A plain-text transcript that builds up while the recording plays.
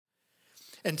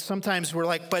And sometimes we're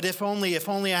like, but if only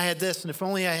I had this, and if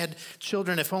only I had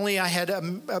children, if only I had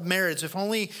a marriage, if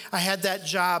only I had that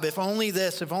job, if only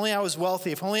this, if only I was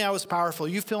wealthy, if only I was powerful.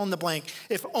 You fill in the blank.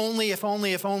 If only.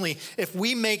 If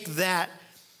we make that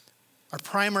our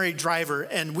primary driver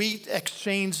and we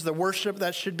exchange the worship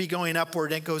that should be going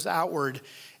upward, it goes outward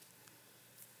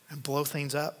and blow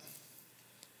things up.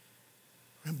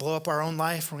 We're going to blow up our own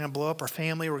life. We're going to blow up our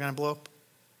family. We're going to blow up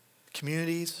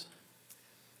communities.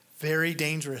 Very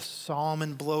dangerous.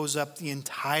 Solomon blows up the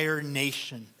entire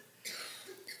nation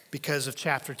because of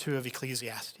chapter 2 of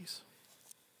Ecclesiastes.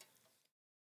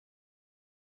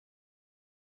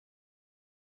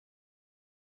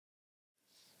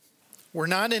 We're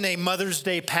not in a Mother's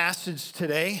Day passage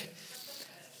today,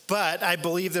 but I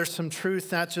believe there's some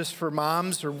truth not just for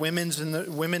moms or women in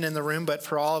the room, but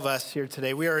for all of us here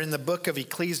today. We are in the book of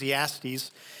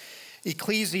Ecclesiastes.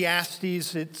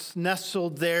 Ecclesiastes, it's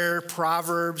nestled there,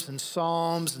 Proverbs and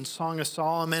Psalms and Song of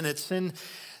Solomon. It's in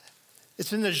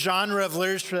the genre of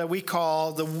literature that we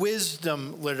call the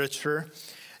wisdom literature.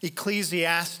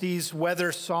 Ecclesiastes,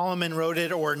 whether Solomon wrote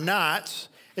it or not,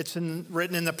 it's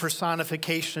written in the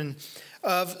personification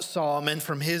of Solomon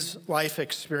from his life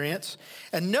experience.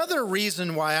 Another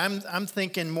reason why I'm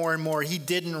thinking more and more he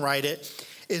didn't write it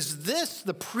is this: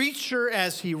 the preacher,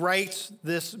 as he writes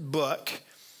this book,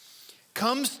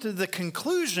 comes to the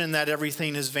conclusion that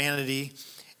everything is vanity,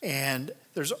 and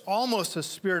there's almost a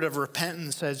spirit of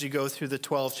repentance as you go through the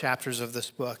 12 chapters of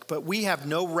this book. But we have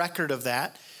no record of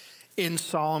that in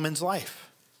Solomon's life.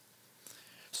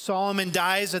 Solomon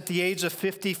dies at the age of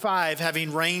 55,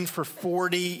 having reigned for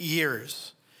 40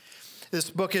 years. This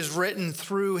book is written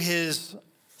through his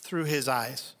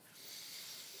eyes.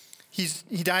 He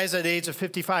dies at the age of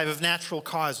 55 of natural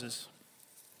causes.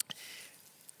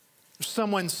 There's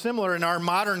someone similar in our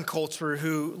modern culture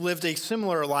who lived a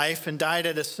similar life and died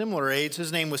at a similar age.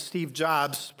 His name was Steve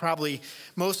Jobs. Probably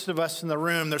most of us in the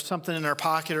room, there's something in our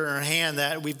pocket or in our hand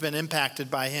that we've been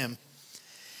impacted by him.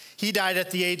 He died at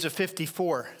the age of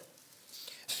 54.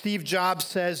 Steve Jobs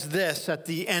says this at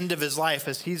the end of his life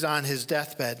as he's on his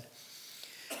deathbed: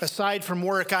 "Aside from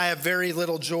work, I have very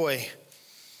little joy.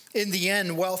 In the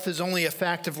end, wealth is only a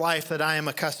fact of life that I am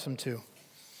accustomed to.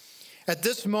 At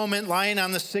this moment, lying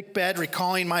on the sick bed,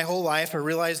 recalling my whole life, I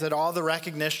realize that all the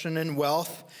recognition and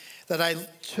wealth that I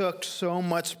took so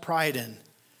much pride in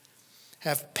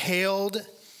have paled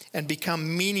and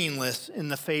become meaningless in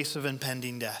the face of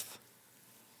impending death."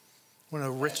 One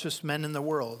of the richest men in the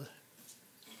world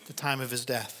at the time of his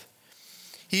death.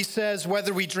 He says,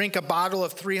 whether we drink a bottle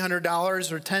of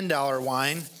 $300 or $10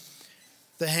 wine,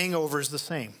 the hangover is the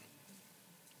same.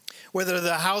 Whether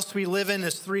the house we live in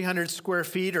is 300 square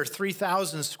feet or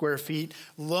 3,000 square feet,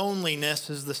 loneliness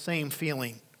is the same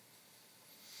feeling.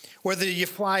 Whether you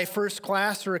fly first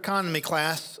class or economy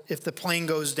class, if the plane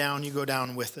goes down, you go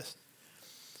down with it.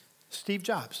 Steve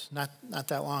Jobs, not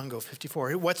that long ago,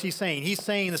 54. What's he saying? He's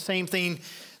saying the same thing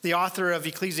the author of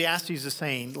Ecclesiastes is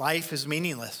saying. Life is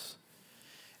meaningless.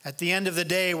 At the end of the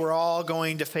day, we're all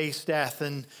going to face death,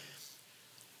 and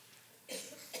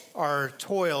our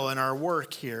toil and our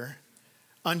work here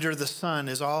under the sun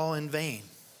is all in vain.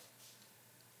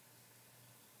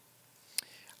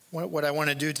 What I want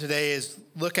to do today is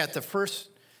look at the first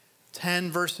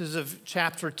 10 verses of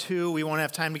chapter 2. We won't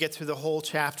have time to get through the whole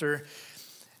chapter.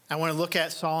 I want to look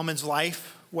at Solomon's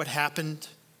life, what happened,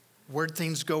 where'd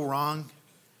things go wrong,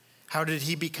 how did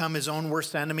he become his own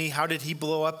worst enemy, how did he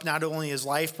blow up not only his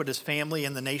life but his family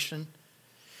and the nation.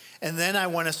 And then I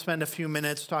want to spend a few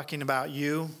minutes talking about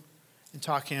you and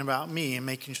talking about me and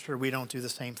making sure we don't do the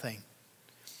same thing.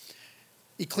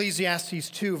 Ecclesiastes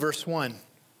 2, verse 1.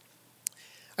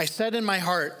 I said in my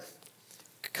heart,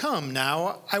 come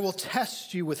now, I will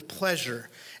test you with pleasure.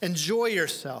 Enjoy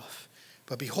yourself.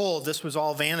 But behold, this was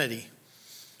all vanity.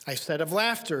 I said of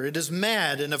laughter, it is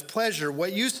mad, and of pleasure,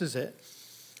 what use is it?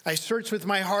 I searched with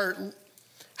my heart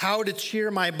how to cheer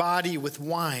my body with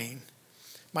wine,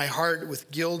 my heart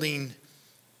with gilding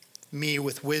me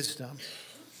with wisdom,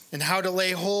 and how to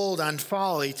lay hold on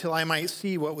folly till I might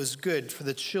see what was good for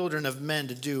the children of men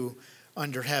to do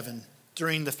under heaven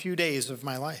during the few days of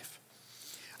my life.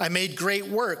 I made great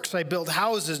works. I built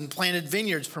houses and planted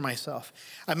vineyards for myself.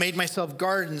 I made myself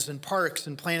gardens and parks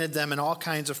and planted them in all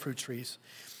kinds of fruit trees.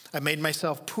 I made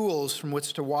myself pools from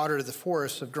which to water the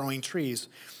forests of growing trees.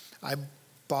 I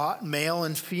bought male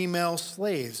and female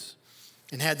slaves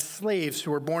and had slaves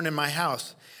who were born in my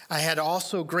house. I had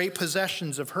also great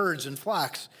possessions of herds and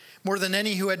flocks, more than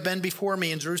any who had been before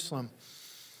me in Jerusalem.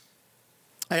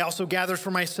 I also gathered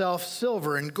for myself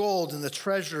silver and gold and the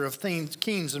treasure of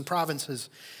kings and provinces.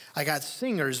 I got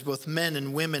singers, both men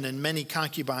and women, and many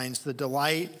concubines, the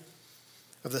delight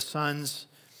of the sons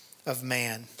of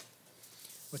man.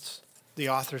 What's the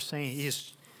author saying?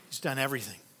 He's done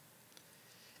everything.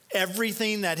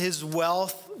 Everything that his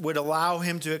wealth would allow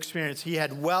him to experience. He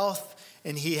had wealth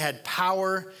and he had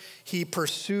power. He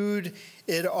pursued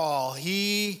it all.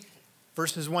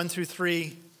 Verses 1 through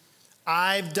 3,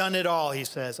 I've done it all, he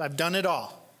says. I've done it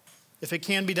all. If it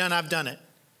can be done, I've done it.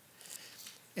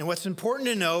 And what's important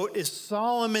to note is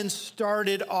Solomon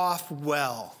started off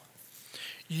well.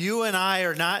 You and I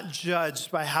are not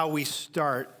judged by how we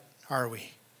start, are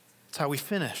we? It's how we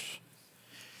finish.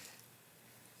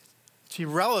 It's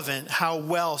irrelevant how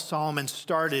well Solomon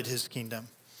started his kingdom.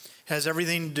 It has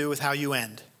everything to do with how you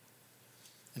end.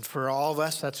 And for all of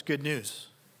us, that's good news,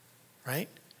 right?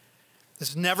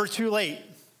 It's never too late.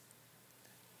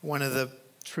 One of the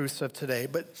truths of today.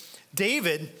 But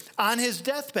David, on his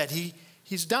deathbed,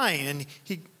 he's dying. And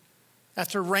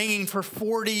after reigning for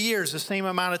 40 years, the same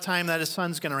amount of time that his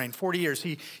son's going to reign, 40 years,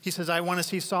 he says, I want to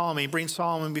see Solomon. He brings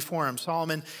Solomon before him.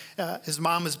 Solomon, his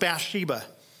mom is Bathsheba.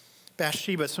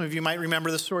 Some of you might remember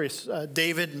the story.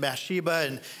 David and Bathsheba,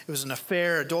 and it was an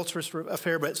affair, adulterous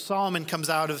affair, but Solomon comes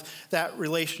out of that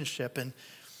relationship. And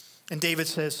David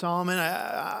says, Solomon,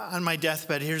 on my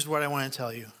deathbed, here's what I want to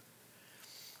tell you.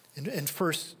 In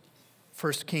 1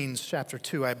 Kings chapter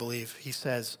 2, I believe, he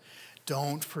says,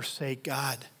 don't forsake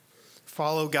God.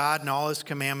 Follow God and all his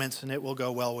commandments, and it will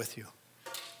go well with you.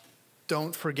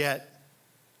 Don't forget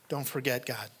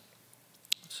God.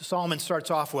 So Solomon starts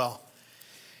off well.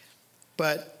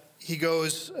 But he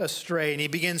goes astray and he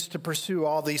begins to pursue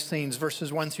all these things.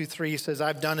 Verses 1 through 3, he says,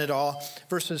 I've done it all.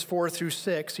 Verses 4 through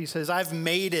 6, he says, I've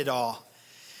made it all.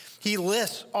 He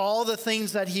lists all the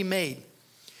things that he made.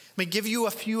 Let me give you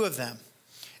a few of them.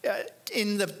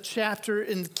 In the chapter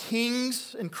in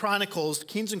Kings and Chronicles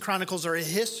are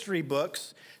history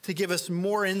books to give us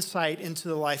more insight into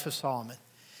the life of Solomon.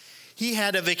 He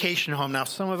had a vacation home. Now,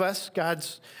 some of us,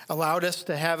 God's allowed us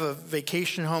to have a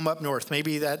vacation home up north.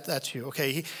 Maybe that's you.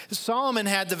 Okay. Solomon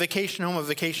had the vacation home of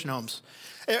vacation homes.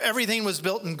 Everything was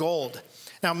built in gold.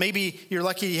 Now, maybe you're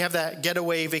lucky you have that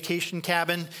getaway vacation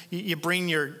cabin. You bring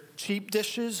your cheap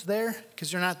dishes there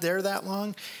because you're not there that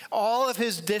long. All of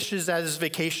his dishes at his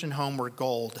vacation home were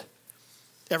gold.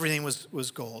 Everything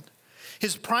was gold.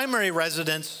 His primary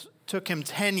residence took him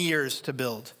 10 years to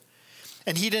build.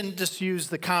 And he didn't just use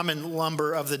the common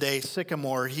lumber of the day,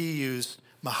 sycamore. He used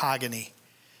mahogany.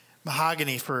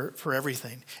 Mahogany for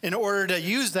everything. In order to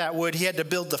use that wood, he had to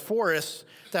build the forests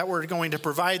that were going to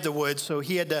provide the wood. So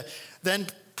he had to then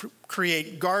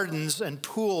create gardens and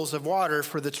pools of water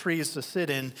for the trees to sit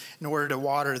in order to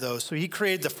water those. So he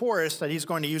created the forest that he's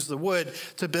going to use the wood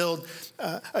to build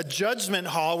a judgment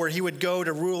hall where he would go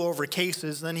to rule over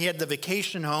cases. Then he had the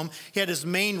vacation home. He had his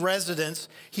main residence.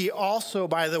 He also,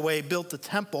 by the way, built the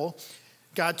temple.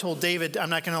 God told David, I'm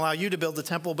not going to allow you to build the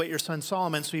temple, but your son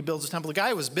Solomon. So he builds the temple. The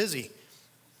guy was busy.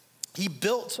 He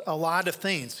built a lot of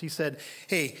things. He said,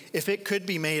 hey, if it could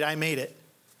be made, I made it.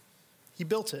 He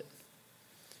built it.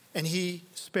 And he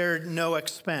spared no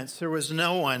expense. There was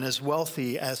no one as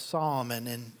wealthy as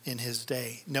Solomon in his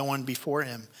day. No one before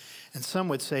him. And some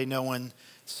would say no one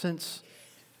since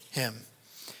him.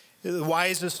 The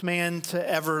wisest man to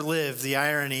ever live. The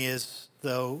irony is,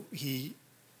 though, he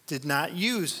did not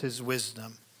use his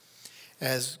wisdom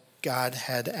as God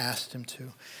had asked him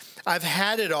to. I've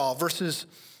had it all. Verses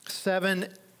 7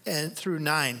 through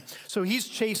 9. So he's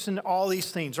chasing all these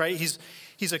things, right? He's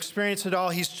experienced it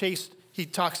all. He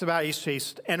talks about he's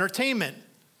chased entertainment.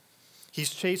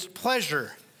 He's chased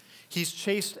pleasure. He's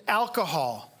chased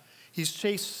alcohol. He's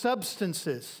chased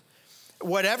substances.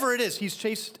 Whatever it is, he's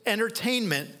chased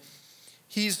entertainment.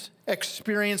 He's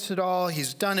experienced it all.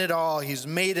 He's done it all. He's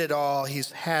made it all.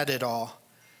 He's had it all.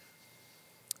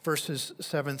 Verses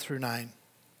 7 through 9.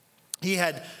 He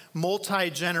had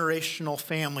multi-generational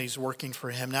families working for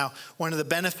him. Now, one of the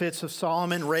benefits of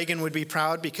Solomon, Reagan would be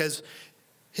proud because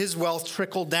his wealth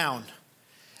trickled down.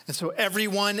 And so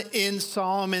everyone in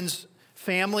Solomon's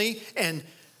family and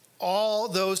all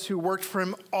those who worked for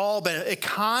him,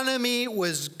 economy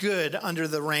was good under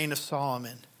the reign of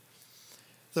Solomon.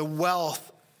 The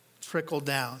wealth trickled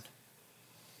down.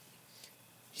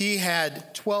 He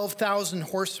had 12,000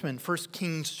 horsemen, 1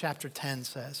 Kings chapter 10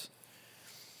 says.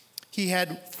 He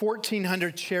had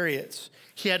 1,400 chariots.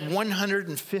 He had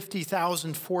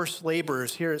 150,000 forced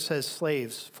laborers. Here it says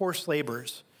slaves, forced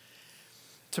laborers,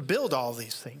 to build all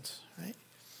these things, right?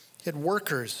 He had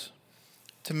workers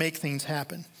to make things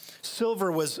happen.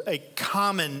 Silver was a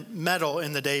common metal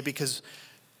in the day because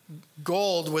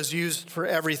Gold was used for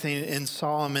everything in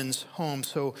Solomon's home.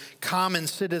 So common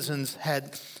citizens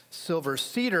had silver.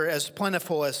 Cedar as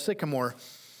plentiful as sycamore.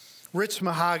 Rich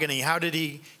mahogany. How did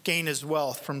he gain his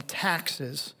wealth? From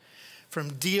taxes,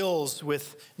 from deals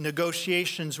with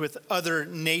negotiations with other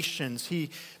nations. He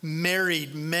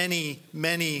married many,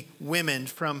 many women,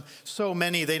 from so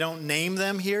many they don't name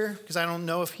them here because I don't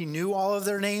know if he knew all of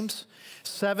their names.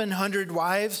 700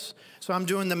 wives. So I'm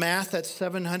doing the math. That's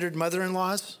 700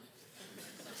 mother-in-laws.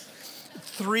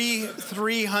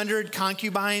 300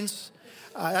 concubines.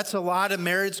 That's a lot of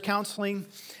marriage counseling.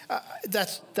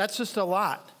 That's just a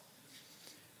lot.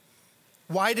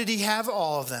 Why did he have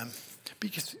all of them?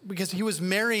 Because he was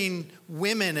marrying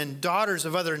women and daughters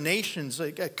of other nations,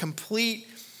 a complete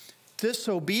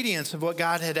disobedience of what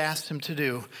God had asked him to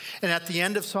do. And at the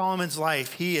end of Solomon's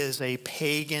life, he is a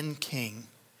pagan king.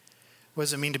 What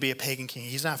does it mean to be a pagan king?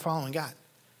 He's not following God.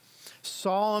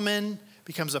 Solomon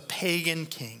becomes a pagan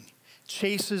king,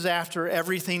 chases after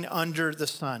everything under the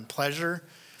sun, pleasure,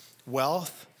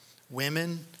 wealth,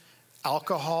 women,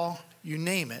 alcohol, you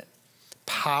name it,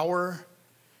 power.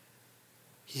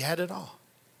 He had it all.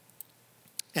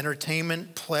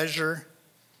 Entertainment, pleasure.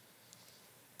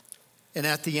 And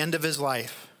at the end of his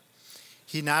life,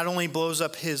 he not only blows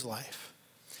up his life,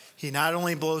 he not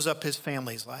only blows up his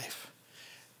family's life,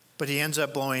 but he ends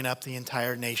up blowing up the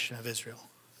entire nation of Israel.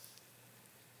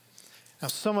 Now,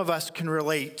 some of us can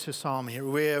relate to Solomon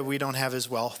here. We don't have his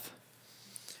wealth.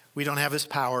 We don't have his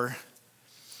power.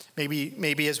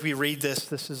 Maybe as we read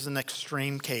this is an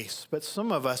extreme case. But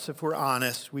some of us, if we're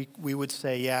honest, we would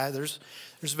say, yeah, there's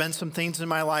been some things in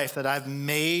my life that I've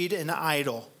made an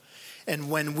idol.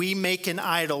 And when we make an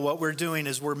idol, what we're doing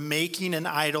is we're making an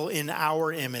idol in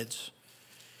our image.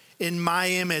 In my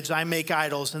image, I make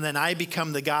idols, and then I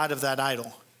become the God of that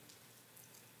idol.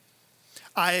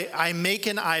 I make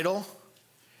an idol,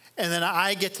 and then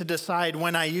I get to decide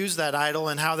when I use that idol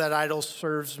and how that idol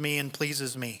serves me and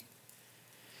pleases me.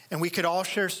 And we could all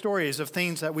share stories of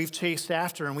things that we've chased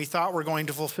after and we thought were going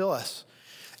to fulfill us.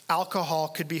 Alcohol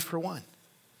could be for one.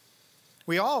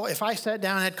 If I sat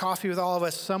down and had coffee with all of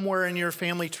us, somewhere in your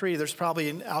family tree, there's probably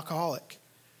an alcoholic.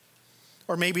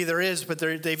 Or maybe there is, but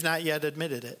they've not yet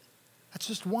admitted it. That's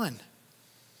just one.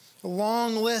 A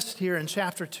long list here in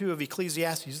chapter 2 of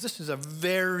Ecclesiastes. This is a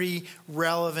very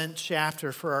relevant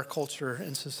chapter for our culture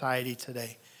and society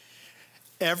today.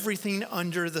 Everything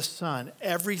under the sun,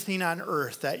 everything on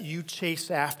earth that you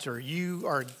chase after, you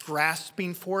are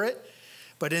grasping for it,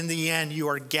 but in the end, you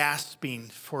are gasping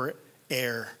for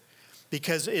air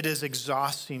because it is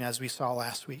exhausting, as we saw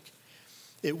last week.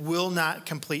 It will not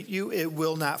complete you. It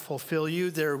will not fulfill you.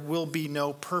 There will be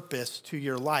no purpose to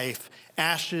your life.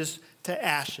 Ashes to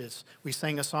ashes. We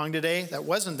sang a song today that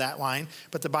wasn't that line,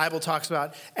 but the Bible talks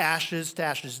about ashes to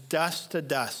ashes, dust to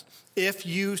dust. If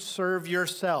you serve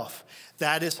yourself,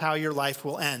 that is how your life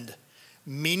will end.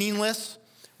 Meaningless,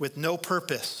 with no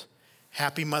purpose.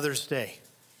 Happy Mother's Day.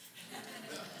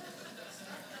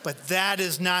 But that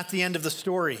is not the end of the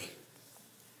story.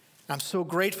 I'm so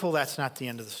grateful that's not the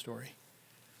end of the story.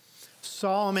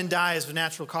 Solomon dies of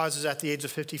natural causes at the age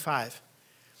of 55.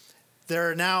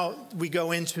 We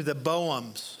go into the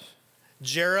Boams,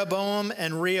 Jeroboam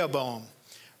and Rehoboam.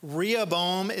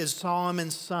 Rehoboam is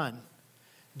Solomon's son.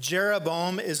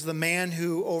 Jeroboam is the man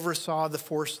who oversaw the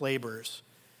forced laborers.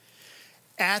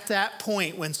 At that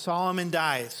point, when Solomon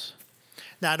dies,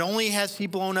 not only has he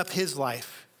blown up his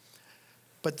life,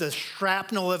 but the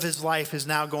shrapnel of his life is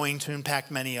now going to impact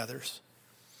many others.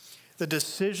 The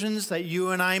decisions that you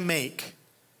and I make,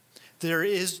 there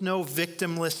is no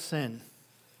victimless sin.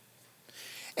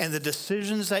 And the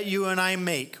decisions that you and I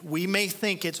make, we may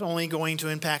think it's only going to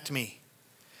impact me.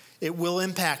 It will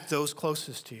impact those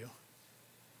closest to you.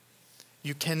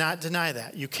 You cannot deny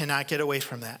that. You cannot get away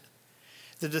from that.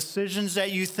 The decisions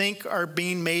that you think are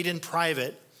being made in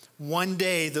private, one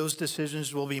day those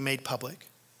decisions will be made public.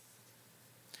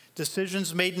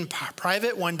 Decisions made in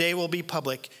private one day will be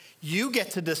public. You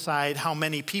get to decide how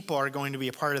many people are going to be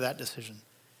a part of that decision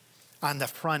on the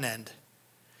front end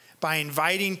by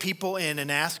inviting people in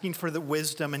and asking for the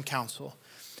wisdom and counsel.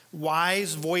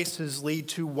 Wise voices lead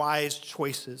to wise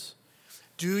choices.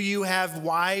 Do you have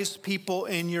wise people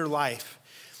in your life?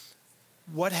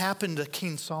 What happened to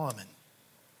King Solomon?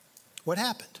 What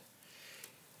happened?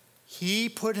 He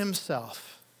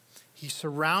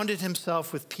surrounded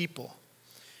himself with people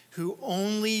who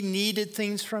only needed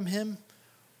things from him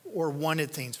or wanted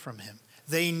things from him.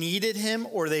 They needed him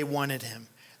or they wanted him.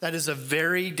 That is a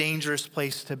very dangerous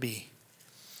place to be.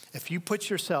 If you put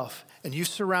yourself and you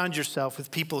surround yourself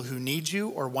with people who need you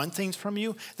or want things from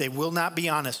you, they will not be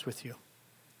honest with you.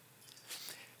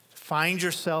 Find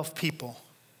yourself people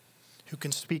who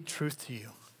can speak truth to you,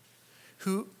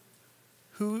 who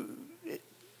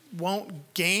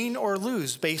won't gain or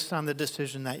lose based on the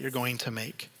decision that you're going to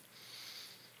make.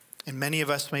 And many of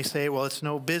us may say, well, it's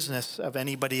no business of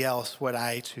anybody else what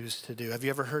I choose to do. Have you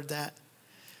ever heard that?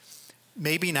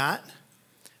 Maybe not,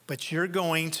 but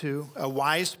a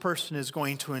wise person is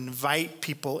going to invite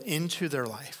people into their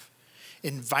life,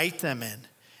 invite them in,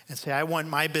 and say, I want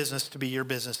my business to be your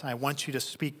business. I want you to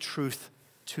speak truth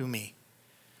to me.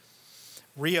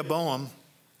 Rehoboam,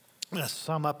 I'm going to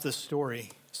sum up this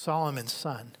story, Solomon's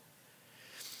son.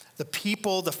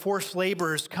 The forced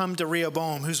laborers come to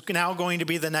Rehoboam, who's now going to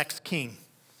be the next king.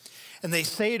 And they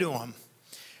say to him,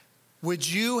 would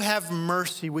you have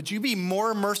mercy? Would you be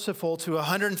more merciful to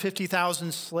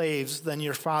 150,000 slaves than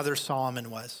your father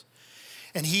Solomon was?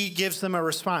 And he gives them a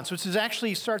response, which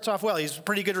starts off well. He's a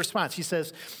pretty good response. He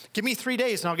says, give me 3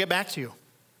 days and I'll get back to you.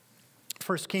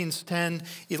 1 Kings 10,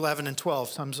 11, and 12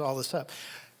 sums all this up.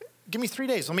 Give me 3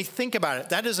 days. Let me think about it.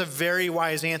 That is a very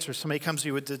wise answer. Somebody comes to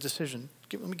you with the decision.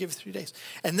 Let me give you 3 days.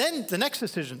 And then the next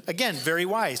decision, again, very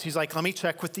wise. He's like, let me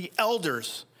check with the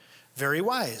elders. Very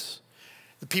wise.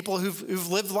 The people who've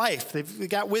lived life, they've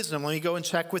got wisdom. Let me go and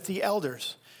check with the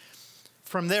elders.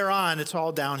 From there on, it's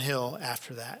all downhill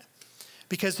after that.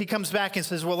 Because he comes back and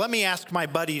says, well, let me ask my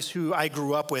buddies who I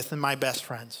grew up with and my best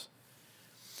friends.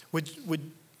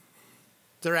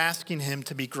 They're asking him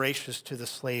to be gracious to the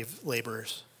slave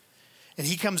laborers. And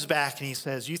he comes back and he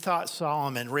says, you thought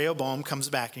Rehoboam comes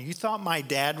back, and you thought my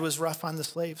dad was rough on the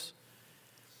slaves?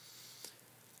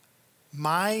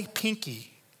 My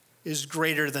pinky is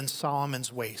greater than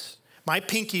Solomon's waist. My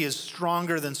pinky is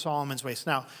stronger than Solomon's waist.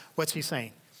 Now, what's he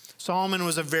saying? Solomon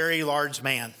was a very large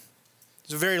man.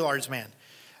 He was a very large man.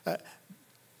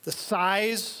 The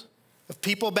size of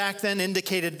people back then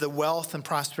indicated the wealth and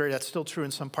prosperity. That's still true in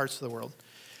some parts of the world.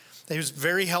 He was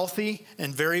very healthy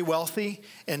and very wealthy,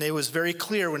 and it was very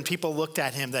clear when people looked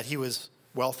at him that he was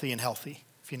wealthy and healthy,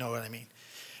 if you know what I mean.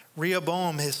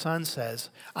 Rehoboam, his son, says,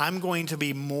 I'm going to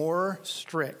be more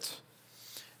strict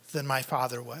than my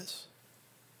father was.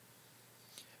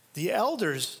 The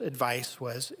elders' advice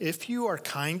was, if you are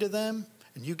kind to them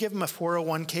and you give them a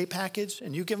 401k package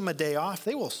and you give them a day off,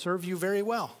 they will serve you very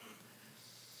well.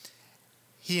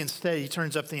 He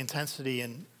turns up the intensity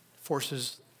and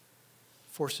forces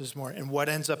more. And what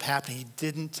ends up happening, he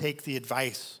didn't take the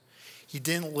advice. He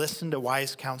didn't listen to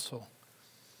wise counsel.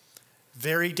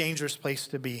 Very dangerous place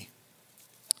to be.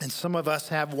 And some of us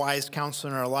have wise counsel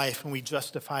in our life, and we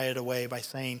justify it away by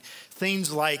saying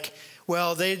things like,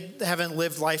 well, they haven't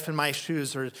lived life in my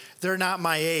shoes, or they're not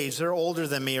my age, they're older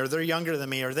than me, or they're younger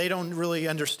than me, or they don't really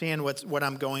understand what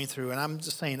I'm going through. And I'm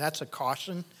just saying that's a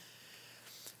caution.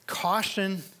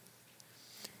 Caution.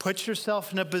 Put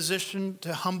yourself in a position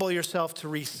to humble yourself to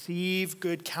receive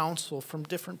good counsel from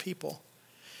different people.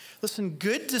 Listen,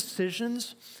 good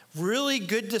decisions, really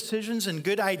good decisions and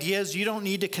good ideas, you don't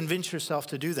need to convince yourself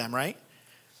to do them, right?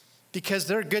 Because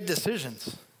they're good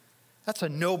decisions. That's a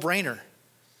no-brainer.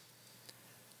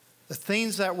 The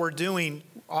things that we're doing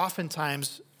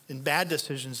oftentimes in bad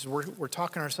decisions, we're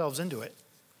talking ourselves into it.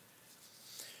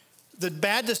 The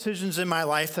bad decisions in my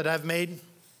life that I've made,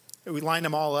 we line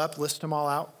them all up, list them all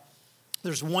out.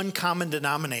 There's one common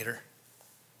denominator.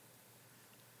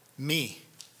 Me.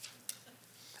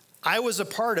 I was a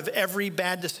part of every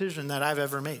bad decision that I've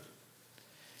ever made.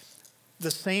 The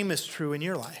same is true in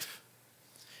your life.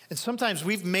 And sometimes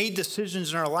we've made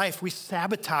decisions in our life, we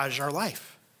sabotage our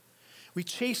life. We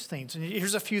chase things. And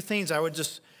here's a few things I would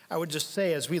just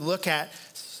say as we look at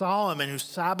Solomon, who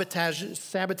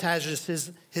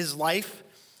sabotages his life,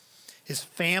 his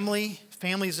family.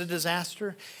 Family's a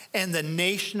disaster. And the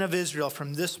nation of Israel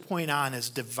from this point on is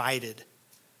divided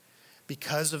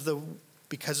because of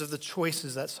the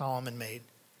choices that Solomon made.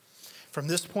 From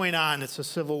this point on, it's a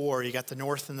civil war. You got the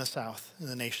north and the south in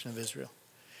the nation of Israel.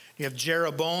 You have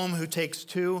Jeroboam, who takes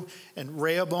 2, and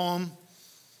Rehoboam.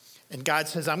 And God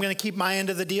says, I'm going to keep my end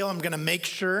of the deal. I'm going to make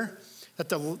sure that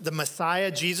the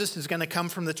Messiah, Jesus, is going to come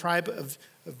from the tribe of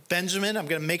Benjamin. I'm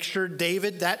going to make sure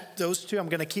David, those 2, I'm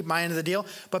going to keep my end of the deal.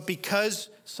 But because,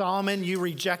 Solomon, you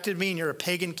rejected me and you're a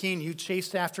pagan king, you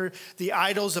chased after the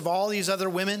idols of all these other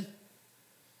women,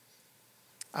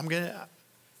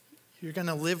 you're going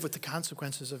to live with the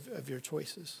consequences of your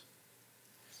choices.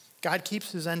 God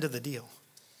keeps his end of the deal.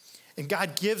 And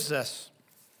God gives us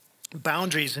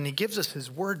boundaries, and he gives us his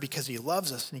word because he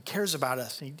loves us and he cares about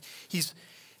us. And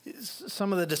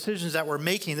some of the decisions that we're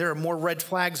making, there are more red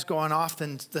flags going off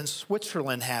than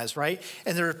Switzerland has, right?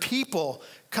 And there are people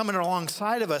coming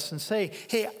alongside of us and say,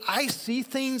 hey, I see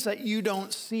things that you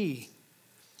don't see.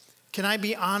 Can I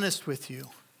be honest with you?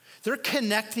 They're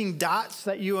connecting dots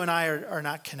that you and I are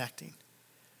not connecting.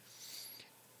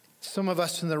 Some of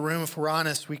us in the room, if we're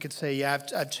honest, we could say, yeah,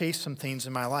 I've chased some things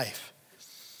in my life.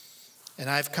 And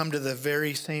I've come to the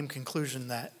very same conclusion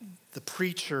that the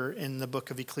preacher in the book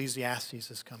of Ecclesiastes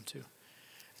has come to.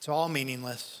 It's all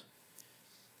meaningless.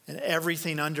 And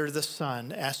everything under the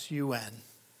sun, S-U-N,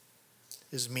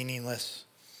 is meaningless.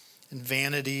 And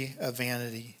vanity of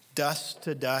vanity. Dust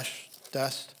to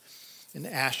dust, and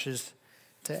ashes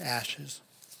to ashes.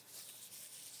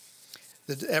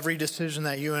 That every decision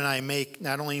that you and I make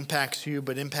not only impacts you,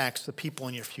 but impacts the people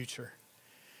in your future.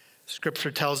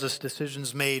 Scripture tells us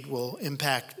decisions made will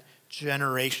impact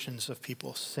generations of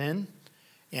people, sin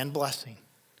and blessing.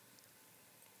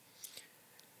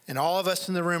 And all of us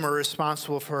in the room are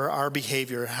responsible for our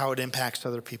behavior, how it impacts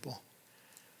other people.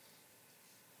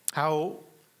 How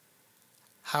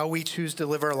we choose to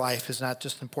live our life is not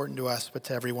just important to us, but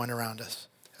to everyone around us.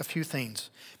 A few things.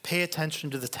 Pay attention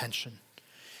to the tension.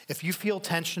 If you feel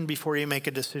tension before you make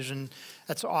a decision,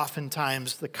 that's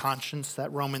oftentimes the conscience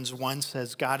that Romans 1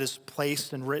 says God has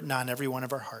placed and written on every one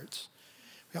of our hearts.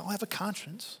 We all have a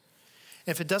conscience.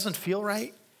 If it doesn't feel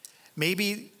right,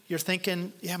 maybe you're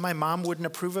thinking, yeah, my mom wouldn't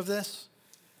approve of this.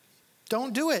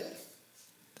 Don't do it.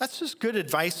 That's just good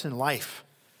advice in life.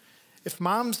 If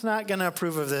mom's not going to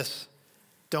approve of this,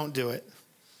 don't do it.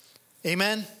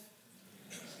 Amen?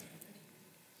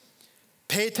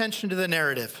 Pay attention to the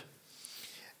narrative.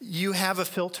 You have a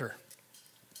filter.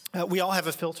 We all have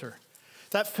a filter.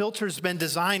 That filter has been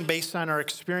designed based on our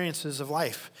experiences of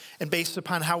life and based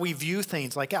upon how we view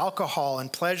things like alcohol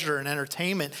and pleasure and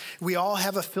entertainment. We all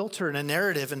have a filter and a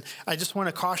narrative, and I just want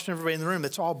to caution everybody in the room,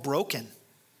 it's all broken.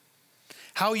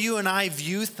 How you and I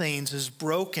view things is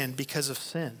broken because of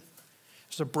sin.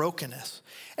 There's a brokenness.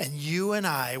 And you and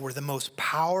I were the most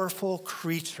powerful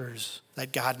creatures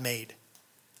that God made.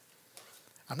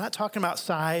 I'm not talking about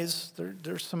size.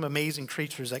 There's some amazing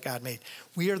creatures that God made.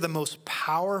 We are the most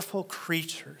powerful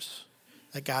creatures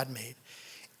that God made.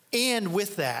 And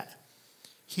with that,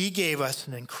 he gave us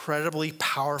an incredibly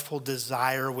powerful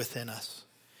desire within us.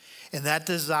 And that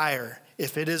desire,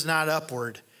 if it is not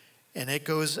upward and it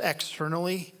goes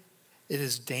externally, it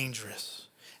is dangerous.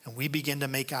 And we begin to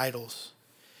make idols.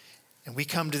 And we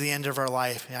come to the end of our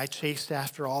life. And I chased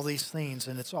after all these things,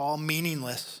 and it's all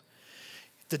meaningless.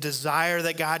 The desire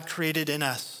that God created in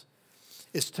us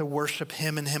is to worship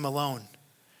him and him alone.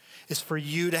 It's for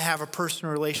you to have a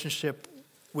personal relationship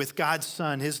with God's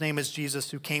Son. His name is Jesus,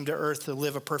 who came to earth to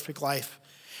live a perfect life.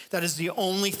 That is the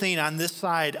only thing on this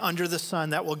side under the sun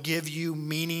that will give you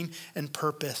meaning and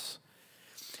purpose.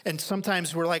 And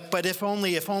sometimes we're like, but if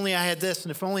only I had this,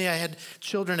 and if only I had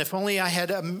children, if only I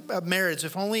had a marriage,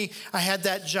 if only I had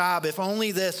that job, if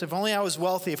only this, if only I was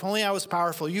wealthy, if only I was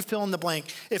powerful, you fill in the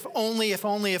blank. If only.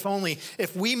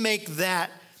 If we make that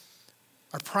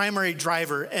our primary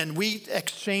driver and we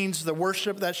exchange the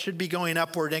worship that should be going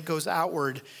upward and it goes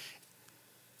outward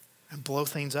and blow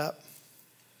things up.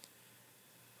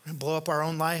 We're going to blow up our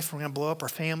own life. We're going to blow up our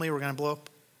family. We're going to blow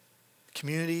up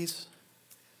communities.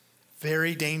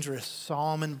 Very dangerous.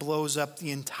 Solomon blows up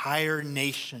the entire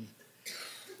nation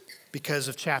because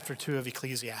of chapter 2 of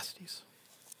Ecclesiastes.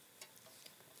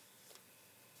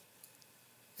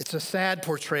 It's a sad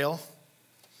portrayal.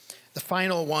 The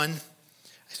final one,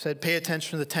 I said, pay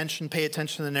attention to the tension, pay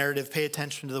attention to the narrative, pay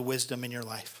attention to the wisdom in your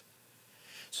life.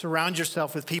 Surround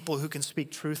yourself with people who can speak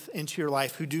truth into your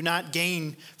life, who do not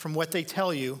gain from what they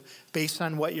tell you based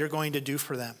on what you're going to do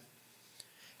for them.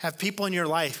 Have people in your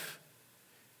life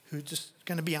who's just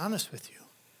going to be honest with you.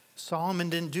 Solomon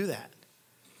didn't do that.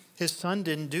 His son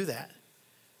didn't do that.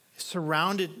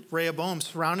 Rehoboam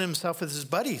surrounded himself with his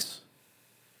buddies.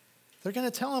 They're going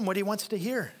to tell him what he wants to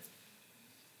hear.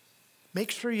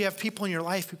 Make sure you have people in your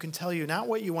life who can tell you not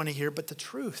what you want to hear, but the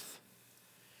truth.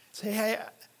 Say, hey,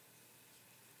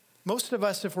 most of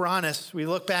us, if we're honest, we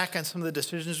look back on some of the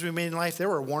decisions we made in life, there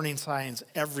were warning signs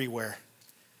everywhere,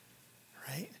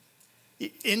 right?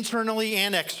 Internally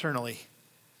and externally.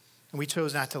 And we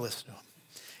chose not to listen to him.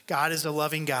 God is a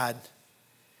loving God.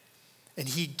 And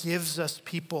he gives us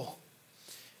people.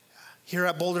 Here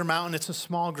at Boulder Mountain, it's a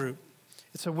small group.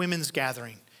 It's a women's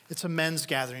gathering. It's a men's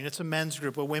gathering. It's a men's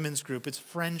group, a women's group. It's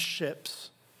friendships.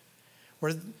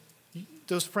 Where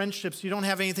those friendships, you don't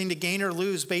have anything to gain or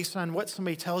lose based on what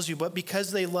somebody tells you. But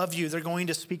because they love you, they're going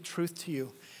to speak truth to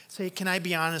you. Say, can I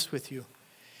be honest with you?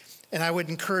 And I would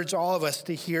encourage all of us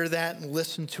to hear that and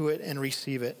listen to it and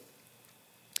receive it.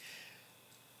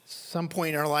 Some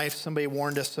point in our life, somebody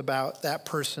warned us about that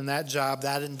person, that job,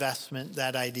 that investment,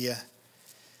 that idea.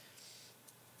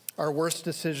 Our worst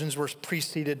decisions were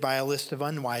preceded by a list of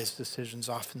unwise decisions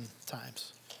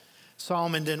oftentimes.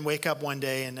 Solomon didn't wake up one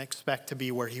day and expect to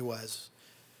be where he was.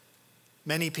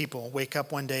 Many people wake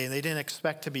up one day and they didn't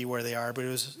expect to be where they are, but it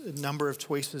was a number of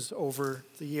choices over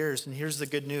the years. And here's the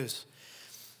good news.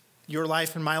 Your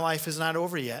life and my life is not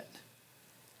over yet.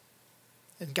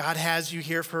 And God has you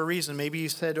here for a reason. Maybe you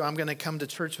said, I'm going to come to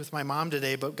church with my mom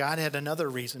today, but God had another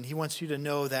reason. He wants you to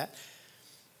know that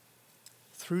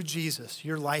through Jesus,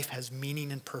 your life has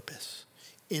meaning and purpose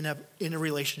in a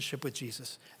relationship with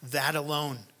Jesus. That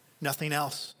alone, nothing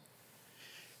else.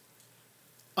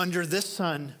 Under this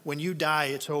sun, when you die,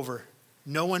 it's over.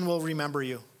 No one will remember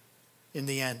you in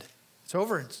the end. It's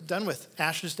over. It's done with.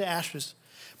 Ashes to ashes.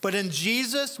 But in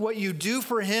Jesus, what you do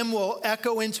for him will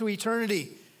echo into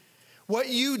eternity. What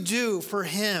you do for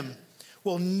him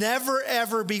will never,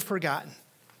 ever be forgotten.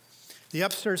 The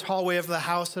upstairs hallway of the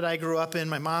house that I grew up in,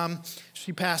 my mom,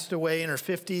 she passed away in her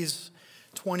 50s,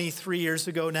 23 years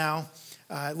ago now.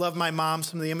 I love my mom.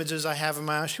 Some of the images I have of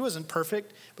my mom, she wasn't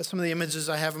perfect, but some of the images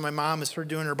I have of my mom is her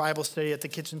doing her Bible study at the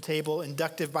kitchen table,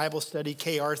 inductive Bible study,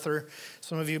 Kay Arthur.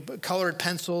 Some of you, colored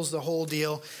pencils, the whole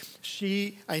deal.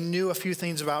 I knew a few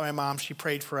things about my mom. She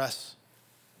prayed for us.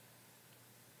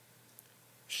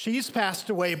 She's passed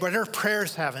away, but her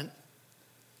prayers haven't.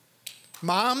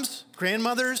 Moms,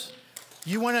 grandmothers,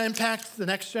 you want to impact the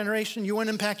next generation? You want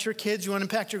to impact your kids? You want to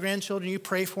impact your grandchildren? You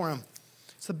pray for them.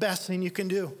 It's the best thing you can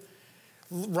do.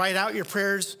 Write out your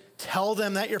prayers. Tell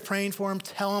them that you're praying for them.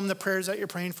 Tell them the prayers that you're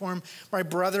praying for them. My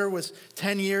brother was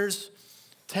 10 years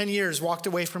walked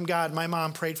away from God. My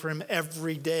mom prayed for him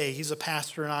every day. He's a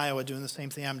pastor in Iowa doing the same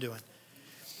thing I'm doing.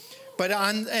 But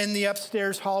in the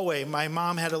upstairs hallway, my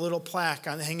mom had a little plaque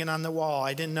hanging on the wall.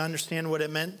 I didn't understand what it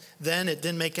meant then. It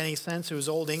didn't make any sense. It was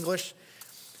Old English.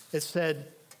 It said,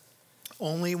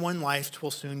 only one life will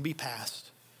soon be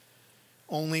past.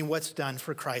 Only what's done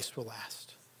for Christ will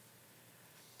last.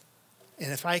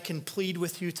 And if I can plead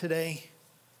with you today,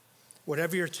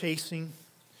 whatever you're chasing,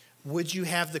 would you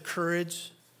have the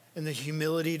courage and the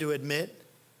humility to admit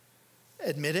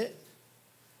it?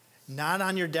 Not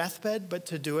on your deathbed, but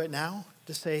to do it now.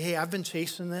 To say, hey, I've been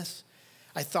chasing this.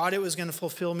 I thought it was going to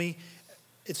fulfill me.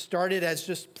 It started as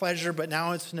just pleasure, but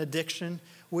now it's an addiction.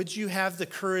 Would you have the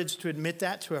courage to admit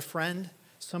that to a friend,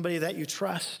 somebody that you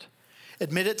trust?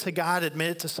 Admit it to God, admit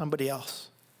it to somebody else.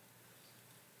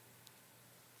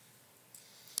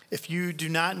 If you do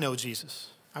not know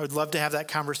Jesus, I would love to have that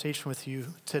conversation with you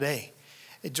today.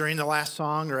 During the last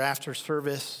song or after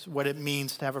service, what it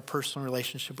means to have a personal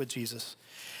relationship with Jesus.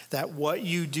 That what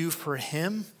you do for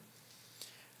him,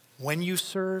 when you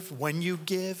serve, when you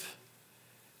give,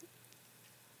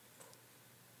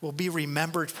 will be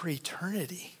remembered for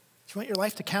eternity. Do you want your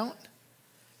life to count?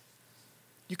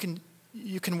 You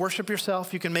can worship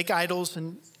yourself, you can make idols,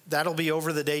 and that'll be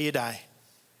over the day you die.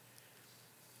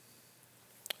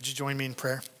 Would you join me in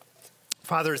prayer?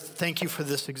 Father, thank you for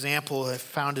this example I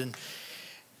found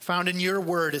in your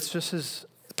word. It's just as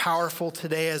powerful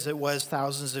today as it was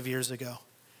thousands of years ago.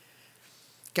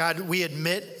 God, we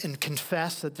admit and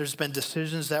confess that there's been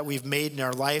decisions that we've made in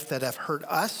our life that have hurt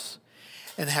us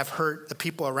and have hurt the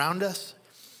people around us.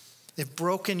 They've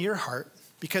broken your heart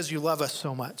because you love us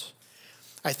so much.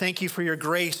 I thank you for your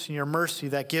grace and your mercy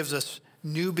that gives us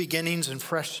new beginnings and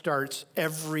fresh starts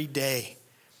every day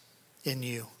in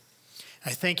you.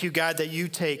 I thank you, God, that you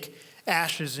take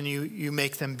ashes and you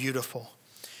make them beautiful.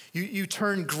 You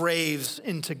turn graves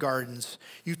into gardens.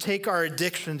 You take our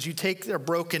addictions, you take our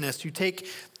brokenness, you take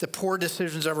the poor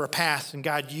decisions of our past, and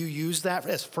God, you use that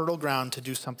as fertile ground to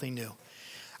do something new.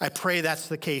 I pray that's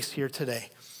the case here today.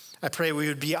 I pray we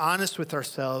would be honest with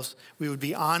ourselves, we would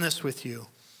be honest with you,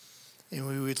 and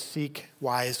we would seek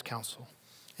wise counsel.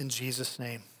 In Jesus'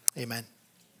 name, amen.